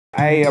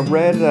I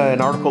read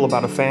an article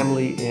about a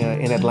family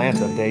in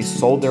Atlanta. They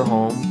sold their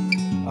home.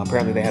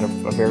 Apparently they had a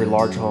very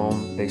large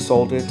home. They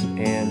sold it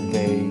and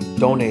they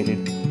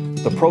donated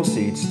the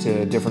proceeds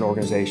to different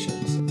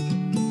organizations.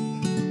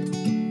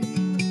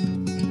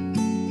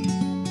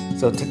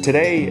 So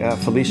today,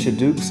 Felicia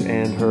Dukes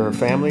and her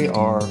family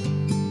are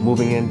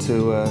moving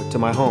into to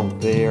my home.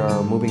 They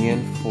are moving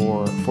in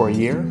for a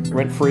year,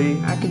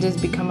 rent-free. I could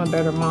just become a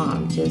better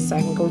mom.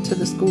 I can go to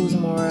the schools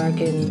more. I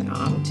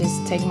can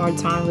just take more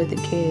time with the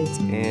kids.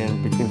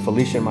 And between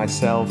Felicia and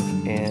myself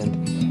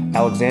and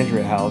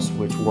Alexandria House,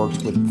 which works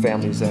with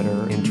families that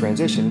are in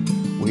transition,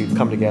 we've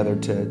come together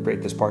to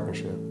create this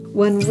partnership.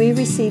 When we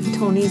received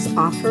Tony's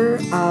offer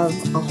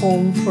of a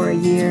home for a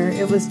year,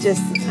 it was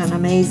just an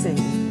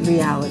amazing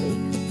reality.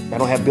 I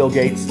don't have Bill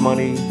Gates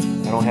money.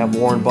 I don't have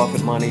Warren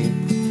Buffett money.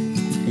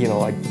 You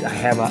know, I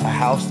have a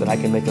house that I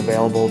can make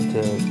available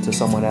to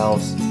someone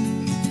else.